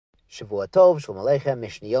Shavua Tov, Shalom Aleichem.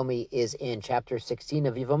 Mishnah Yomi is in chapter 16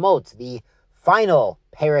 of Yevamot, the final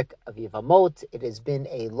parak of Yevamot. It has been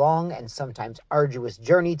a long and sometimes arduous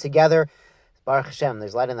journey together. Baruch Hashem,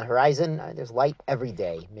 there's light on the horizon. There's light every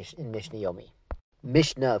day in Mishnah Yomi.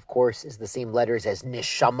 Mishnah, of course, is the same letters as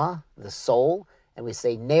Neshama, the soul, and we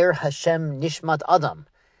say Ner Hashem Nishmat Adam.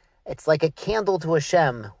 It's like a candle to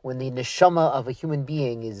Hashem when the neshama of a human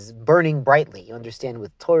being is burning brightly. You understand,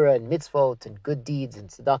 with Torah and mitzvot and good deeds and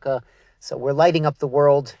tzedakah. So we're lighting up the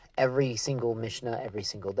world every single Mishnah, every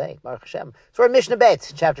single day. Baruch Hashem. So we're in Mishnah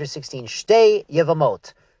Bet, chapter 16. Shtei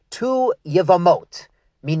Yevamot. Two Yevamot,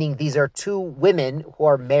 meaning these are two women who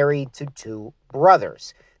are married to two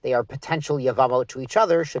brothers. They are potential Yevamot to each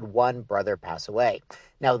other should one brother pass away.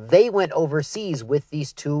 Now, they went overseas with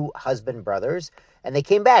these two husband brothers, and they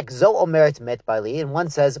came back. Zo omeret met bali, and one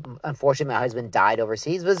says, unfortunately, my husband died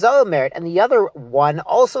overseas. Zo omeret, and the other one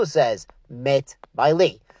also says, met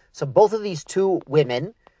bali. So both of these two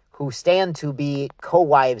women, who stand to be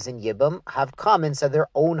co-wives in Yibam, have come and said their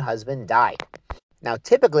own husband died. Now,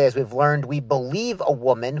 typically, as we've learned, we believe a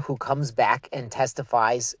woman who comes back and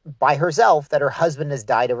testifies by herself that her husband has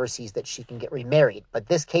died overseas, that she can get remarried. But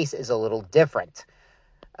this case is a little different.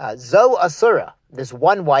 Zo Asura, this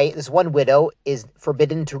one widow, is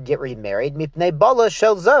forbidden to get remarried, mipnei bala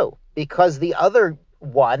shel zo, because the other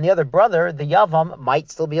brother, the Yavam, might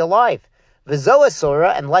still be alive. V'zo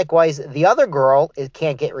Asura, and likewise, the other girl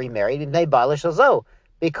can't get remarried, mipnei bala shel zo,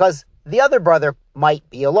 because the other brother might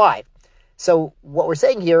be alive. So what we're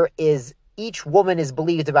saying here is each woman is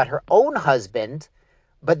believed about her own husband,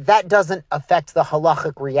 but that doesn't affect the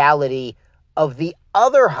halachic reality of the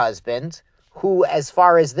other husband, who, as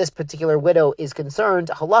far as this particular widow is concerned,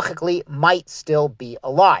 halachically might still be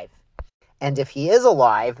alive. And if he is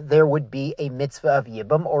alive, there would be a mitzvah of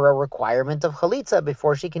yibam, or a requirement of chalitza,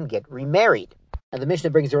 before she can get remarried. And the Mishnah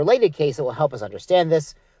brings a related case that will help us understand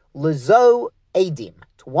this. Lezo Edim.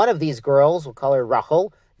 To one of these girls, we'll call her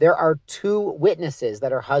Rachel, there are two witnesses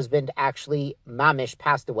that her husband actually, mamish,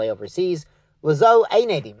 passed away overseas. Lezo Ein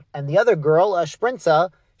Edim. And the other girl, Shprinza,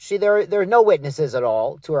 there are no witnesses at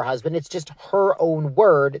all to her husband. It's just her own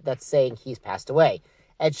word that's saying he's passed away.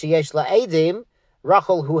 And sheyesh la'edim,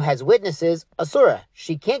 Rachel, who has witnesses, asura.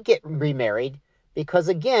 She can't get remarried because,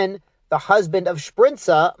 again, the husband of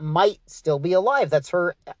Shprinza might still be alive. That's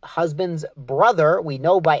her husband's brother. We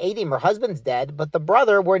know by Edim her husband's dead, but the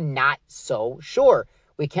brother, we're not so sure.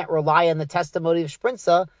 We can't rely on the testimony of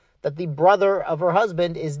Shprinza that the brother of her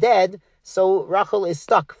husband is dead. So Rachel is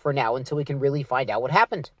stuck for now until we can really find out what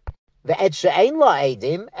happened. The et she'ein la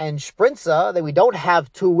edim, and Shprinza, that we don't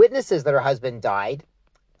have two witnesses that her husband died,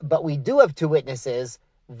 but we do have two witnesses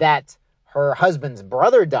that her husband's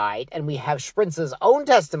brother died, and we have Shprinza's own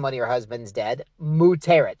testimony her husband's dead,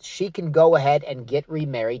 muteret. She can go ahead and get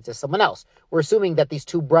remarried to someone else. We're assuming that these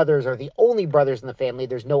two brothers are the only brothers in the family.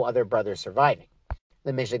 There's no other brothers surviving.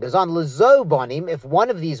 The Mishnah goes on, Lezo bonim, if one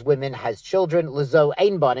of these women has children, Lezo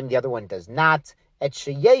ein bonim, the other one does not, et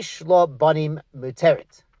sheyesh lo bonim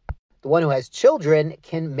muteret. The one who has children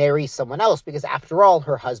can marry someone else, because after all,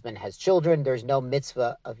 her husband has children. There's no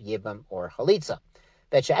mitzvah of yibam or chalitza.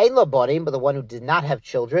 Bet she'ein lo bonim, but the one who did not have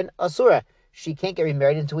children, asura. She can't get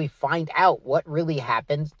remarried until we find out what really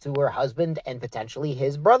happened to her husband and potentially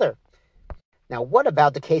his brother. Now, what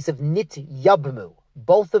about the case of nit yabmu?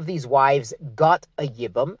 Both of these wives got a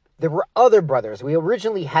yibam. There were other brothers. We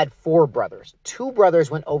originally had 4 brothers. 2 brothers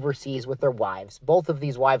went overseas with their wives. Both of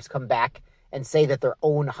these wives come back and say that their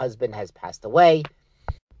own husband has passed away,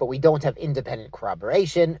 but we don't have independent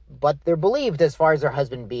corroboration. But they're believed, as far as their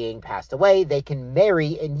husband being passed away, they can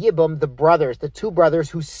marry in yibam the 2 brothers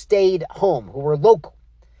who stayed home, who were local.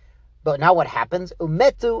 But now what happens?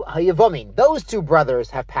 Umetu hayavomin. Those 2 brothers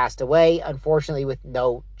have passed away, unfortunately, with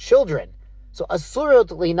no children. So asurot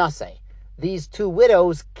linase, these 2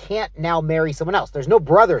 widows can't now marry someone else. There's no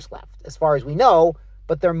brothers left, as far as we know,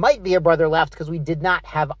 but there might be a brother left because we did not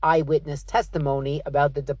have eyewitness testimony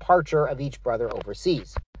about the departure of each brother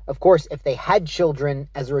overseas. Of course, if they had children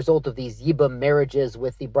as a result of these yibam marriages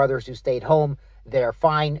with the brothers who stayed home, they're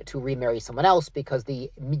fine to remarry someone else because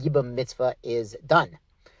the yibam mitzvah is done.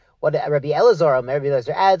 What Rabbi Elazar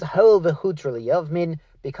adds, Hol v'hutra liyavmin,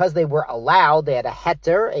 because they were allowed, they had a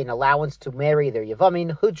heter, an allowance to marry their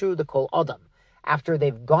Yevamim, hudru the kol adam. After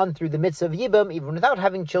they've gone through the mitzvah of Yibam, even without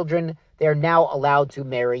having children, they are now allowed to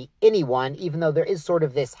marry anyone, even though there is sort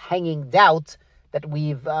of this hanging doubt that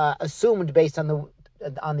we've assumed based on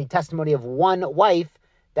the testimony of one wife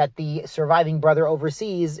that the surviving brother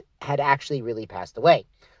overseas had actually really passed away.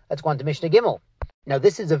 Let's go on to Mishnah Gimel. Now,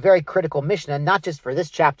 this is a very critical Mishnah, not just for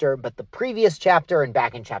this chapter, but the previous chapter and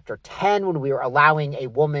back in chapter 10, when we were allowing a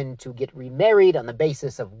woman to get remarried on the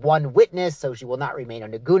basis of one witness, so she will not remain a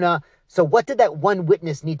naguna. So what did that one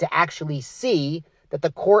witness need to actually see that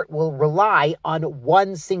the court will rely on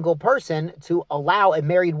one single person to allow a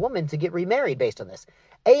married woman to get remarried based on this?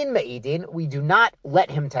 Ein me'idin, we do not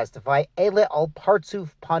let him testify, ele al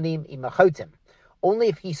partzuf panim imachotim. Only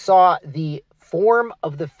if he saw the form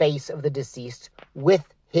of the face of the deceased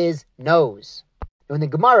with his nose. In the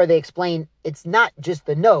Gemara, they explain it's not just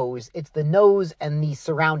the nose, it's the nose and the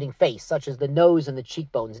surrounding face, such as the nose and the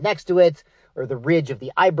cheekbones next to it, or the ridge of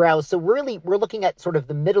the eyebrows. So really, we're looking at sort of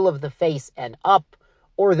the middle of the face and up,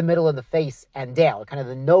 or the middle of the face and down, kind of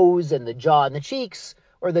the nose and the jaw and the cheeks,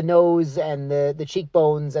 or the nose and the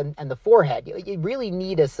cheekbones and the forehead. You really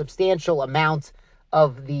need a substantial amount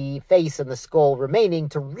of the face and the skull remaining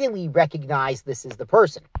to really recognize this is the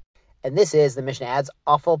person. And this is, the Mishnah adds,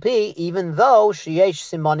 afal pi, even though sheyesh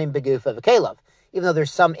simonim beguf of a kelev, even though there's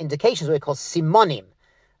some indications, what we call simonim,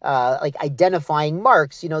 like identifying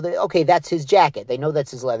marks, okay, that's his jacket. They know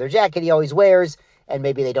that's his leather jacket he always wears, and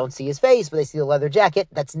maybe they don't see his face, but they see the leather jacket.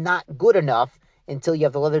 That's not good enough until you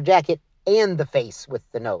have the leather jacket and the face with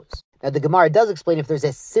the nose. Now, the Gemara does explain if there's a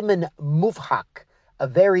siman mufhak, a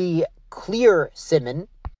very clear siman,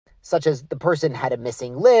 such as the person had a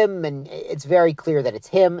missing limb, and it's very clear that it's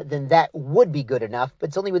him, then that would be good enough. But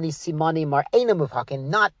it's only when these simanim are eina mufhakin,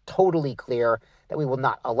 not totally clear, that we will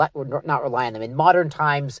not rely on them. In modern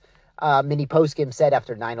times, many poskim said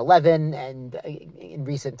after 9/11, and in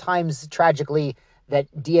recent times, tragically, that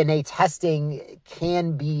DNA testing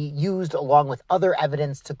can be used along with other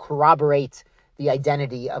evidence to corroborate the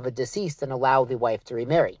identity of a deceased and allow the wife to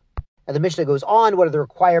remarry. Now, the Mishnah goes on, what are the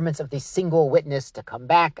requirements of the single witness to come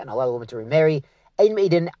back and allow the woman to remarry? He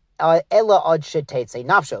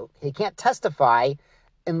can't testify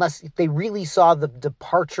unless they really saw the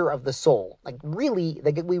departure of the soul. Like really,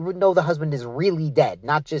 we would know the husband is really dead,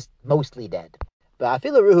 not just mostly dead. But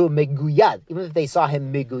even if they saw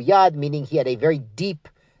him meguyad, meaning he had a very deep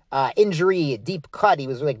injury, a deep cut, he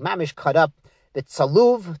was like mamish cut up. But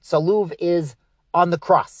tsaluv is on the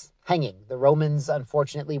cross, hanging. The Romans,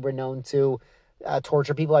 unfortunately, were known to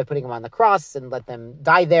torture people by putting them on the cross and let them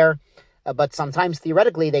die there. But sometimes,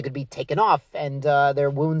 theoretically, they could be taken off and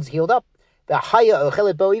their wounds healed up. The haya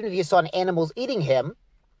ochelebo, even if you saw an animal's eating him,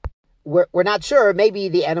 we're not sure. Maybe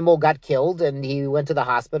the animal got killed and he went to the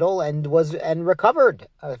hospital and recovered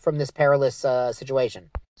from this perilous situation.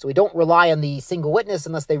 So we don't rely on the single witness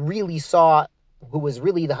unless they really saw who was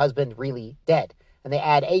really the husband really dead. And they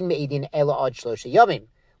add ein me'idin ela ad shlosha yomim.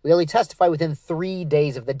 We only testify within 3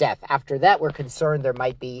 days of the death. After that, we're concerned there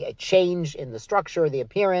might be a change in the structure, the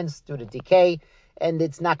appearance, due to decay, and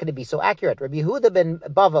it's not going to be so accurate. Rabbi Yehuda ben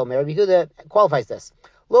Bavo, Rabbi Yehuda qualifies this.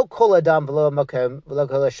 Lo kol adam v'lo makom v'lo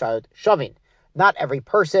kol hashad shavin. Not every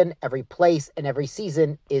person, every place, and every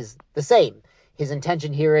season is the same. His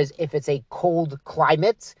intention here is if it's a cold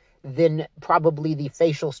climate, then probably the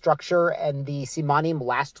facial structure and the simanim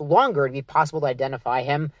last longer. It'd be possible to identify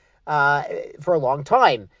him for a long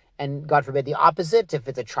time. And God forbid the opposite, if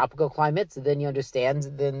it's a tropical climate, then you understand,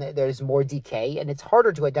 then there's more decay, and it's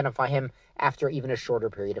harder to identify him after even a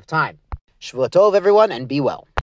shorter period of time. Shvuah Tov, everyone, and be well.